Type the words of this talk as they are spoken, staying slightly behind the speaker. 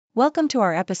Welcome to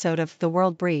our episode of The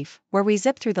World Brief, where we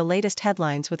zip through the latest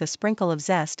headlines with a sprinkle of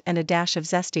zest and a dash of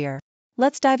zestier.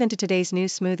 Let's dive into today's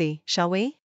news smoothie, shall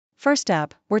we? First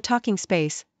up, we're talking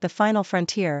space, the final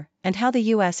frontier, and how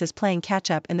the US is playing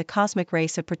catch-up in the cosmic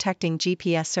race of protecting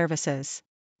GPS services.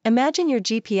 Imagine your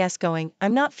GPS going,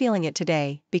 "I'm not feeling it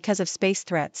today," because of space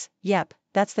threats. Yep,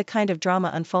 that's the kind of drama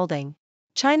unfolding.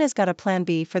 China's got a plan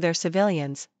B for their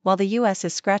civilians, while the US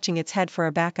is scratching its head for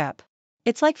a backup.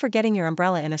 It's like forgetting your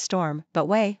umbrella in a storm, but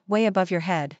way above your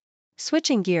head.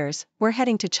 Switching gears, we're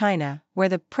heading to China, where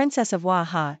the Princess of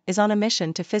Wahaha is on a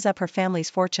mission to fizz up her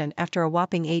family's fortune after a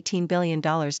whopping $18 billion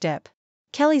dip.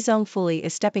 Kelly Zhongfuli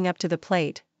is stepping up to the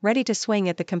plate, ready to swing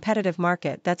at the competitive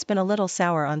market that's been a little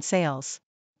sour on sales.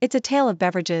 It's a tale of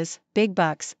beverages, big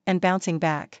bucks, and bouncing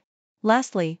back.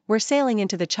 Lastly, we're sailing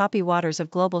into the choppy waters of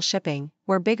global shipping,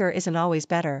 where bigger isn't always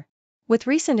better. With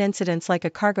recent incidents like a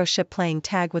cargo ship playing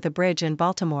tag with a bridge in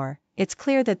Baltimore, it's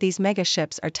clear that these mega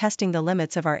ships are testing the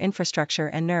limits of our infrastructure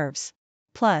and nerves.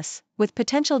 Plus, with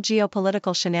potential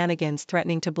geopolitical shenanigans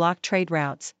threatening to block trade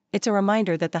routes, it's a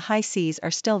reminder that the high seas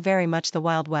are still very much the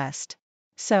Wild West.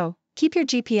 So, keep your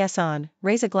GPS on,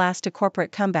 raise a glass to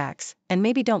corporate comebacks, and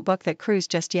maybe don't book that cruise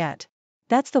just yet.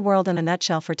 That's the world in a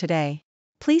nutshell for today.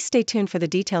 Please stay tuned for the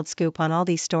detailed scoop on all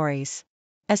these stories.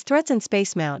 As threats in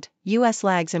space mount, US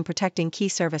lags in protecting key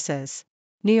services.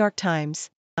 New York Times.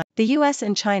 The US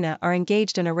and China are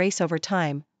engaged in a race over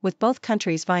time, with both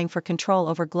countries vying for control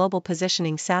over global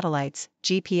positioning satellites,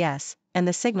 GPS, and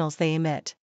the signals they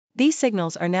emit. These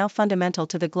signals are now fundamental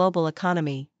to the global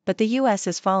economy, but the US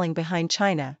is falling behind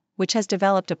China, which has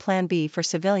developed a plan B for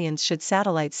civilians should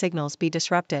satellite signals be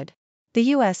disrupted. The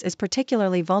US is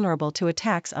particularly vulnerable to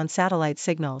attacks on satellite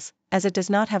signals, as it does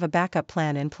not have a backup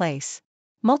plan in place.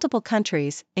 Multiple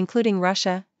countries, including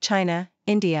Russia, China,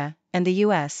 India, and the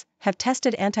US, have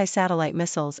tested anti-satellite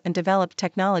missiles and developed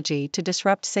technology to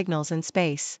disrupt signals in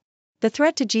space. The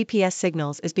threat to GPS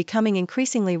signals is becoming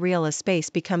increasingly real as space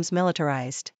becomes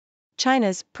militarized.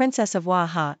 China's Princess of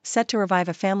Wahaha set to revive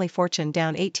a family fortune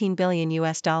down $18 billion.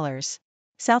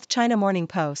 South China Morning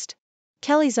Post.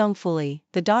 Kelly Zhongfuli,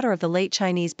 the daughter of the late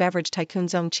Chinese beverage tycoon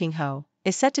Zhong Qingho,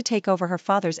 is set to take over her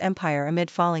father's empire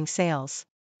amid falling sales.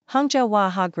 Hangzhou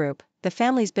Wahaha Group, the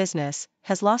family's business,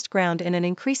 has lost ground in an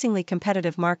increasingly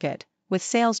competitive market, with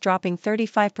sales dropping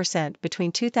 35%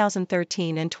 between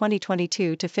 2013 and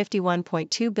 2022 to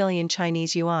 51.2 billion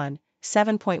Chinese yuan,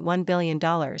 $7.1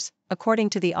 billion, according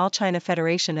to the All China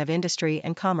Federation of Industry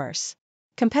and Commerce.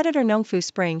 Competitor Nongfu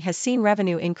Spring has seen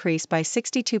revenue increase by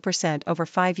 62% over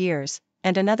 5 years,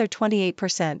 and another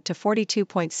 28% to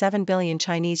 42.7 billion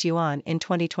Chinese yuan in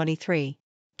 2023.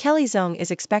 Kelly Zhong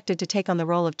is expected to take on the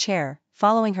role of chair,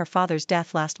 following her father's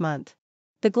death last month.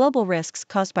 The global risks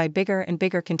caused by bigger and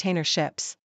bigger container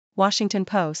ships. Washington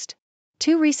Post.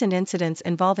 2 recent incidents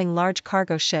involving large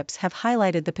cargo ships have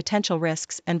highlighted the potential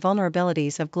risks and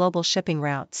vulnerabilities of global shipping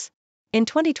routes. In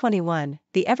 2021,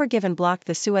 the Ever Given blocked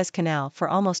the Suez Canal for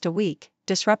almost a week,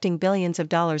 disrupting billions of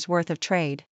dollars worth of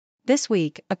trade. This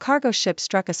week, a cargo ship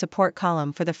struck a support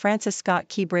column for the Francis Scott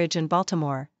Key Bridge in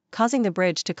Baltimore, causing the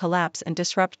bridge to collapse and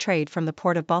disrupt trade from the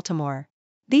port of Baltimore.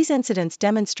 These incidents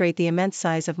demonstrate the immense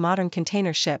size of modern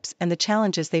container ships and the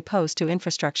challenges they pose to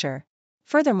infrastructure.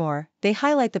 Furthermore, they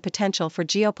highlight the potential for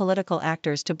geopolitical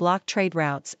actors to block trade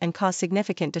routes and cause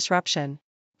significant disruption.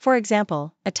 For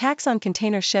example, attacks on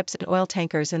container ships and oil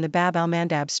tankers in the Bab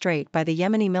al-Mandab Strait by the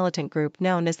Yemeni militant group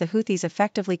known as the Houthis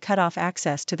effectively cut off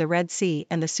access to the Red Sea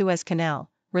and the Suez Canal,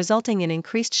 resulting in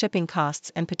increased shipping costs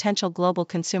and potential global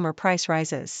consumer price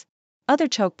rises. Other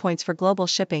choke points for global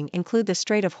shipping include the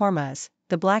Strait of Hormuz,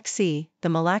 the Black Sea, the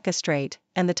Malacca Strait,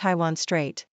 and the Taiwan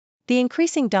Strait. The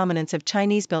increasing dominance of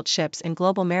Chinese-built ships in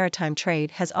global maritime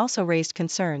trade has also raised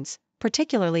concerns,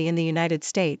 particularly in the United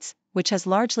States, which has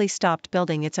largely stopped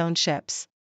building its own ships.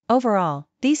 Overall,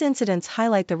 these incidents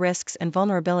highlight the risks and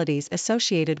vulnerabilities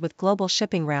associated with global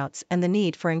shipping routes and the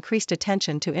need for increased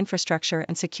attention to infrastructure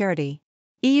and security.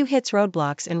 EU hits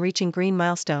roadblocks in reaching green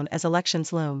milestone as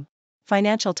elections loom.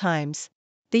 Financial Times.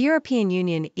 The European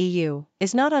Union (EU)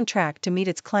 is not on track to meet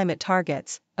its climate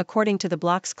targets, according to the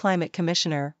bloc's climate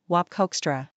commissioner, Wop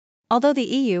Hoekstra. Although the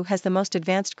EU has the most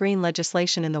advanced green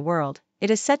legislation in the world,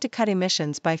 it is set to cut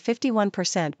emissions by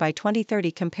 51% by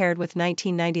 2030 compared with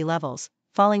 1990 levels,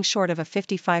 falling short of a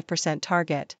 55%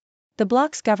 target. The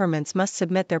bloc's governments must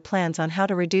submit their plans on how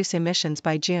to reduce emissions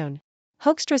by June.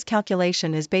 Hoekstra's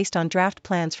calculation is based on draft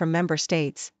plans from member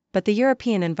states, but the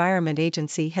European Environment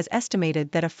Agency has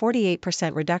estimated that a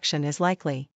 48% reduction is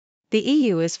likely. The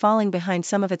EU is falling behind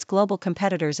some of its global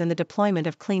competitors in the deployment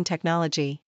of clean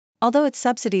technology. Although its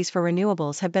subsidies for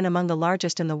renewables have been among the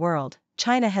largest in the world,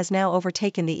 China has now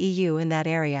overtaken the EU in that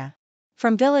area.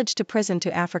 From village to prison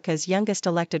to Africa's youngest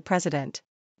elected president.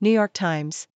 New York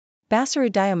Times.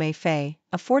 Bassirou Diomaye Faye,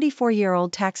 a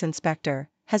 44-year-old tax inspector,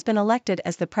 has been elected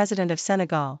as the president of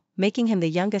Senegal, making him the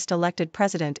youngest elected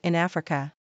president in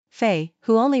Africa. Faye,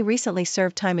 who only recently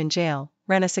served time in jail,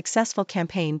 ran a successful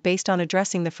campaign based on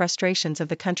addressing the frustrations of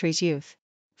the country's youth.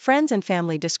 Friends and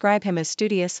family describe him as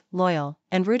studious, loyal,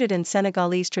 and rooted in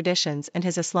Senegalese traditions and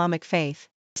his Islamic faith.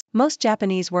 Most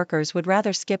Japanese workers would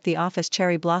rather skip the office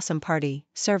cherry blossom party,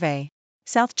 survey.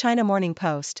 South China Morning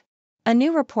Post. A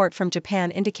new report from Japan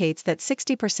indicates that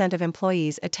 60% of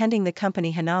employees attending the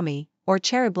company Hanami, or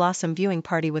cherry blossom viewing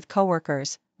party with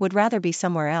coworkers, would rather be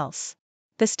somewhere else.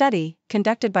 The study,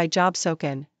 conducted by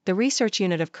JobSoken, the research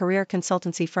unit of career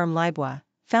consultancy firm Libwa,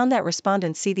 found that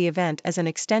respondents see the event as an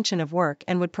extension of work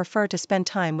and would prefer to spend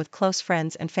time with close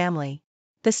friends and family.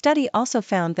 The study also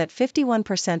found that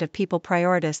 51% of people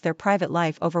prioritize their private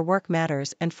life over work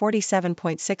matters and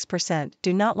 47.6%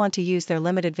 do not want to use their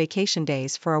limited vacation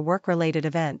days for a work-related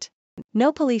event.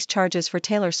 No police charges for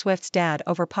Taylor Swift's dad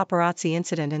over paparazzi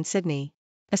incident in Sydney.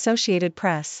 Associated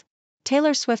Press.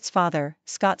 Taylor Swift's father,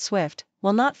 Scott Swift,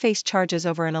 will not face charges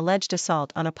over an alleged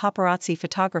assault on a paparazzi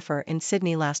photographer in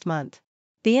Sydney last month.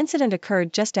 The incident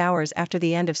occurred just hours after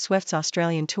the end of Swift's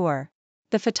Australian tour.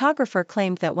 The photographer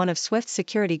claimed that one of Swift's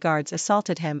security guards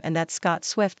assaulted him and that Scott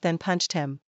Swift then punched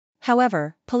him.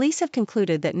 However, police have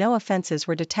concluded that no offenses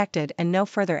were detected and no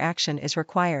further action is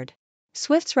required.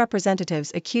 Swift's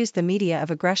representatives accused the media of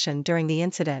aggression during the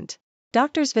incident.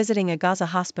 Doctors visiting a Gaza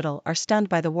hospital are stunned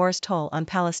by the war's toll on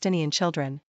Palestinian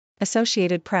children.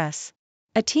 Associated Press.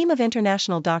 A team of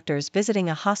international doctors visiting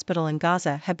a hospital in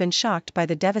Gaza have been shocked by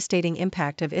the devastating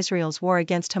impact of Israel's war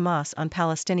against Hamas on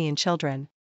Palestinian children.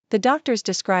 The doctors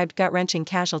described gut-wrenching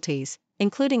casualties,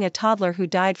 including a toddler who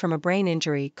died from a brain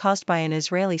injury caused by an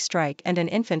Israeli strike and an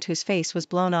infant whose face was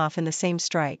blown off in the same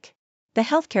strike. The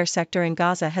healthcare sector in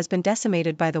Gaza has been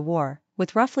decimated by the war,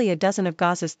 with roughly a dozen of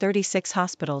Gaza's 36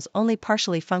 hospitals only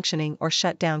partially functioning or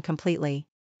shut down completely.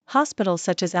 Hospitals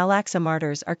such as Al-Aqsa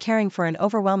Martyrs are caring for an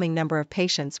overwhelming number of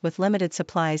patients with limited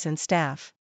supplies and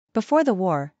staff. Before the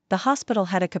war, the hospital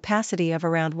had a capacity of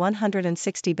around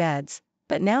 160 beds,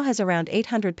 but now has around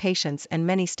 800 patients and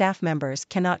many staff members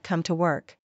cannot come to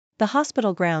work. The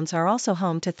hospital grounds are also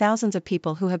home to thousands of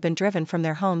people who have been driven from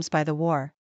their homes by the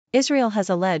war. Israel has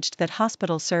alleged that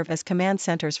hospitals serve as command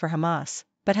centers for Hamas,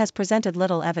 but has presented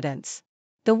little evidence.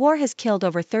 The war has killed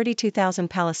over 32,000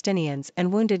 Palestinians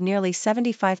and wounded nearly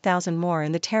 75,000 more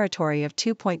in the territory of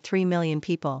 2.3 million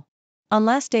people. On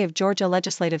last day of Georgia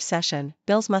legislative session,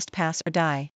 bills must pass or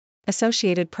die.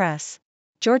 Associated Press.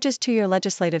 Georgia's two-year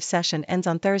legislative session ends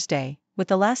on Thursday, with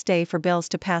the last day for bills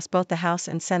to pass both the House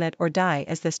and Senate or die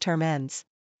as this term ends.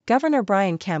 Governor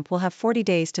Brian Kemp will have 40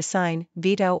 days to sign,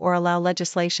 veto or allow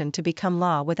legislation to become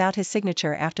law without his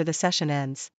signature after the session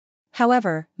ends.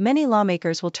 However, many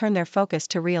lawmakers will turn their focus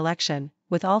to re-election,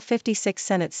 with all 56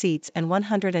 Senate seats and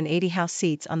 180 House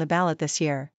seats on the ballot this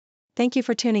year. Thank you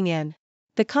for tuning in.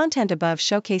 The content above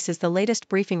showcases the latest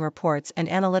briefing reports and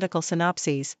analytical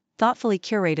synopses, thoughtfully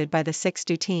curated by the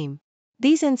 6Do team.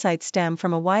 These insights stem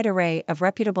from a wide array of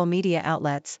reputable media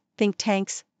outlets, think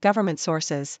tanks, government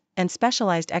sources, and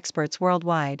specialized experts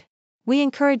worldwide. We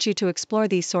encourage you to explore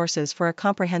these sources for a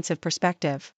comprehensive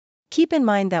perspective. Keep in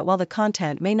mind that while the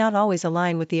content may not always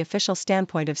align with the official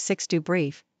standpoint of 6Do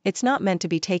Brief, it's not meant to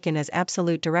be taken as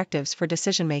absolute directives for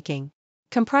decision-making.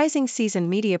 Comprising seasoned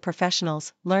media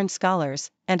professionals, learned scholars,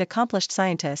 and accomplished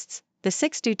scientists, the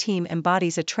 6Do team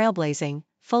embodies a trailblazing,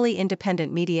 fully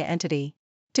independent media entity.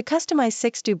 To customize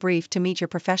 6Do Brief to meet your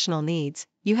professional needs,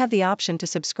 you have the option to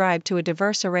subscribe to a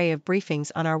diverse array of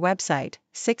briefings on our website,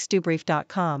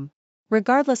 6dobrief.com.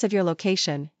 Regardless of your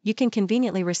location, you can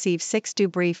conveniently receive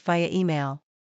 6Do Brief via email.